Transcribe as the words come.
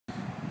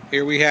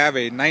Here we have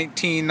a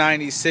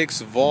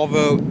 1996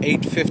 Volvo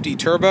 850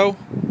 Turbo.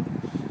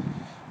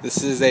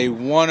 This is a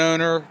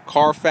one-owner,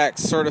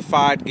 Carfax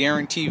certified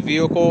guarantee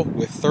vehicle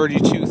with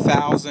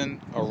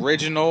 32,000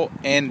 original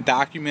and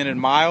documented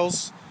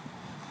miles.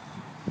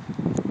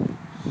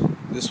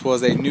 This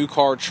was a new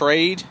car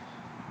trade.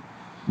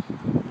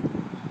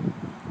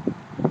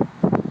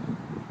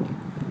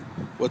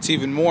 What's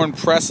even more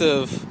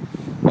impressive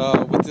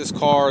with this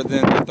car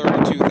than the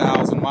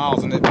 32,000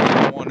 miles and it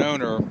being one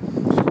owner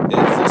is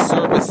the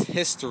service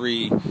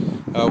history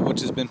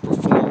which has been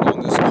performed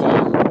on this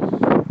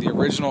car. The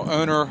original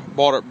owner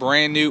bought it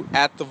brand new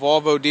at the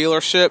Volvo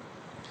dealership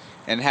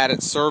and had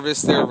it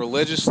serviced there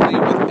religiously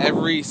with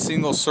every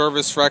single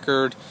service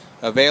record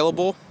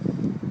available.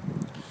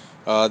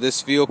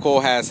 This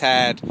vehicle has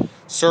had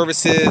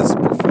services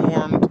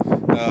performed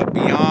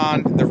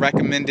beyond the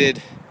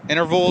recommended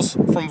intervals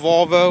from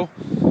Volvo.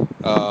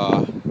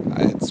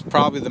 It's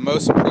probably the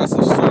most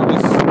impressive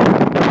service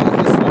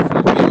history for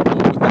a vehicle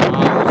with the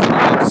mileage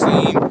that I've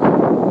seen.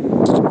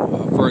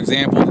 For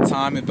example, the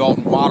timing belt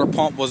and water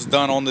pump was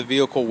done on the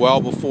vehicle well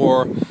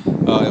before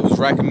it was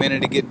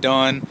recommended to get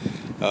done.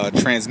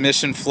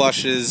 Transmission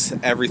flushes,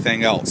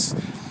 everything else.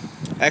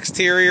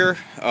 Exterior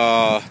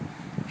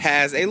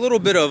has a little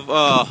bit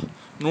of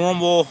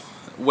normal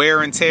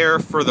wear and tear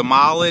for the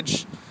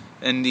mileage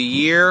and the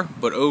year,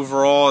 but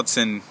overall it's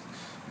in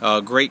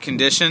great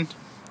condition.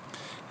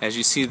 As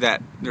you see,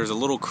 that there's a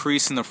little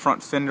crease in the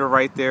front fender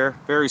right there,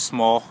 very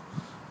small,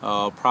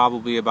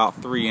 probably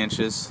about 3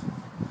 inches.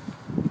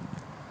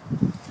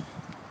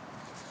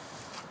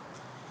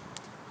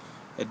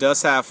 It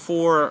does have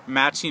 4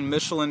 matching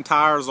Michelin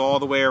tires all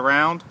the way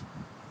around.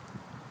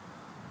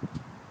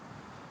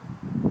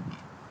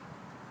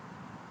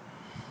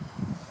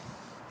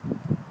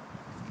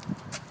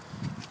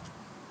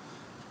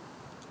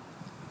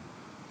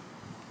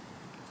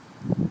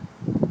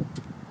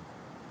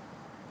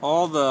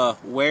 All the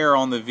wear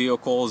on the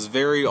vehicle is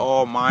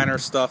all minor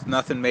stuff,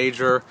 nothing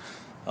major.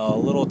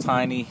 Little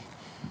tiny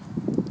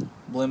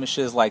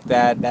blemishes like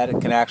that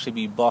it can actually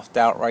be buffed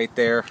out right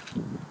there.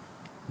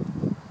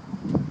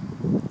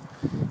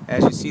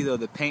 As you see though,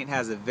 the paint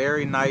has a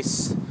very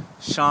nice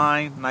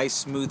shine, nice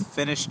smooth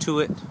finish to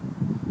it.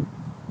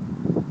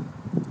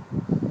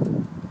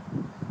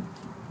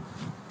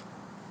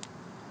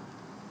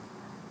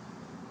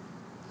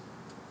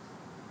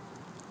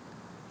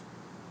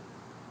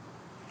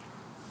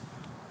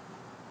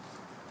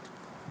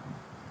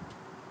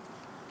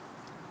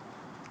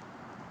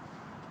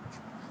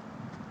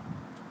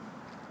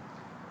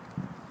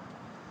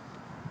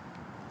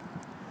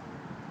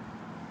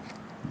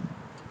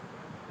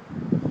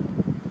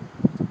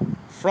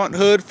 Front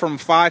hood from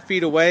 5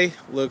 feet away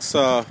looks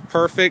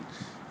perfect.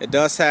 It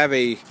does have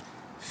a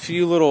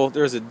few little,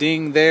 there's a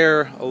ding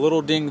there, a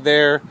little ding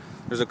there.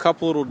 There's a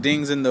couple little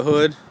dings in the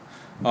hood.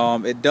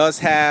 It does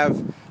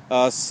have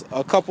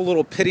a couple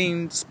little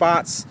pitting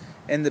spots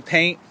in the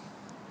paint,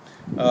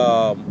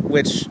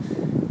 which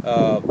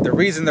the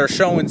reason they're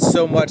showing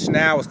so much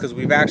now is because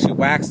we've actually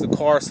waxed the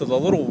car, so the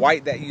little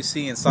white that you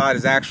see inside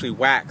is actually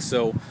wax.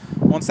 So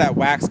once that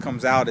wax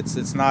comes out,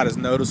 it's not as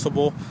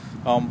noticeable.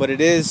 But it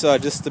is,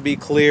 just to be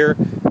clear,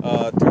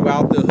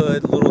 throughout the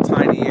hood, little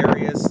tiny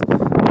areas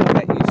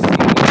that you see.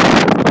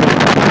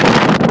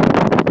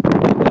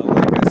 And,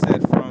 like I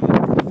said, from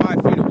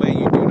 5 feet away,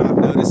 you do not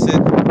notice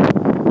it.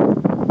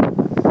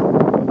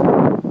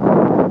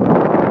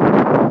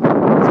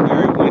 It's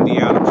very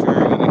windy out. I'm sure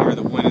you're going to hear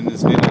the wind in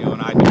this video,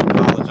 and I do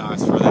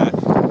apologize for that.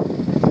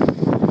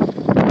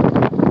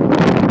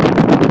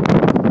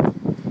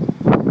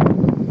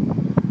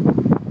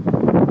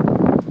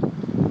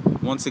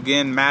 Once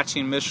again,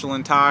 matching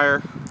Michelin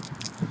tire.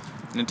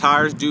 And the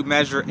tires do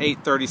measure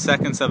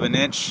 8/32 of an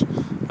inch,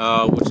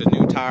 which a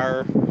new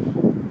tire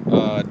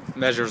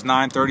measures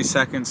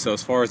 9/32. So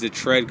as far as the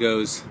tread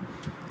goes,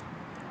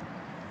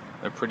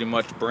 they're pretty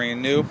much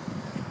brand new.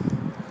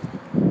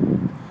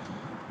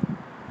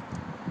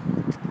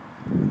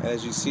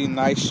 As you see,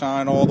 nice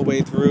shine all the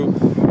way through.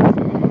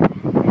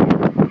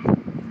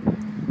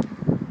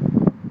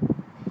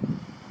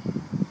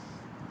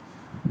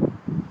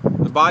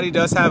 The body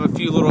does have a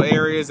few little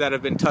areas that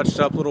have been touched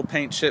up, little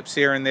paint chips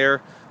here and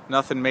there,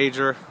 nothing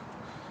major.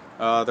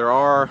 There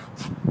are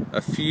a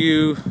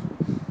few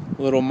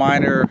little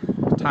minor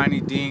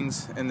tiny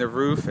dings in the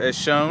roof as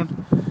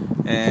shown,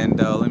 and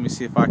let me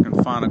see if I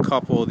can find a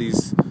couple of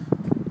these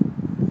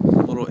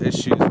little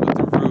issues with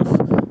the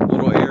roof.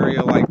 Little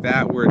area like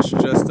that where it's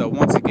just,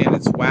 once again,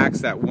 it's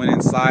wax that went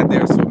inside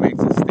there, so it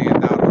makes it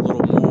stand out a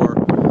little more.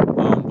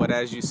 But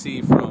as you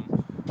see from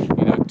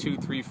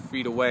 2-3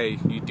 feet away,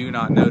 you do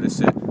not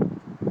notice it.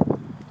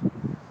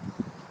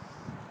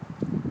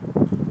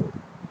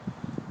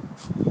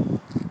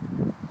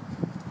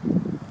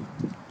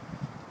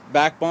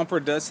 Back bumper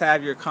does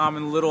have your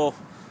common little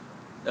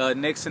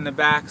nicks in the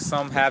back.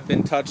 Some have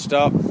been touched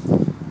up.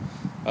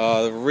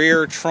 The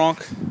rear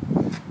trunk,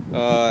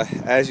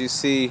 as you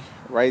see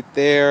right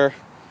there,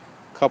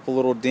 a couple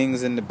little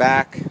dings in the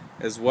back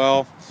as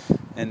well,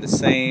 and the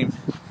same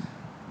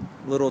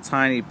little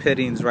tiny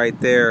pittings right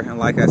there, and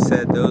like I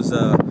said, those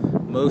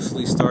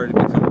mostly started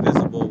to become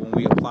visible when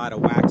we applied a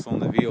wax on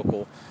the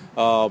vehicle.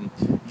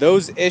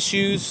 Those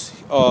issues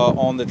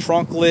on the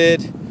trunk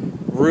lid,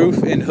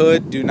 roof, and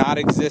hood do not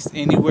exist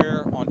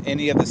anywhere on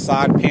any of the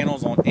side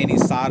panels on any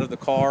side of the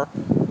car.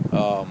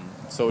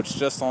 So it's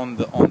just on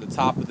the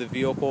top of the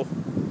vehicle.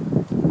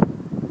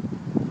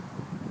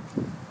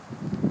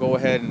 Go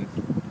ahead and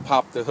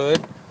pop the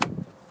hood.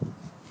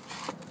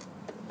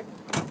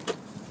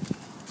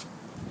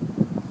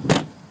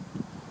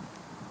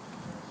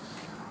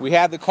 We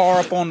have the car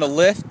up on the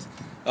lift.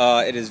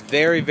 It is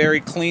very, very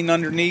clean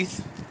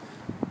underneath.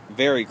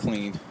 Very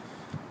clean.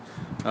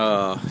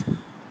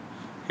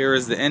 Here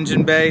is the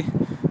engine bay.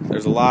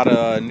 There's a lot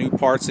of new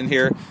parts in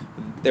here.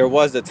 There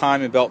was the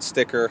timing belt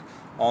sticker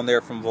on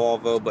there from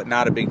Volvo, but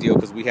not a big deal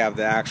because we have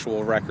the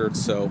actual record.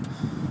 So,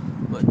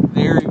 but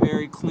very,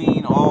 very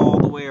clean all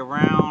the way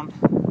around.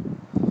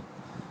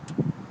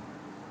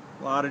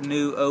 A lot of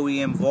new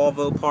OEM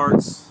Volvo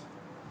parts.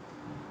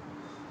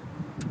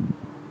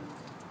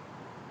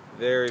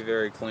 Very,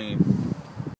 very clean.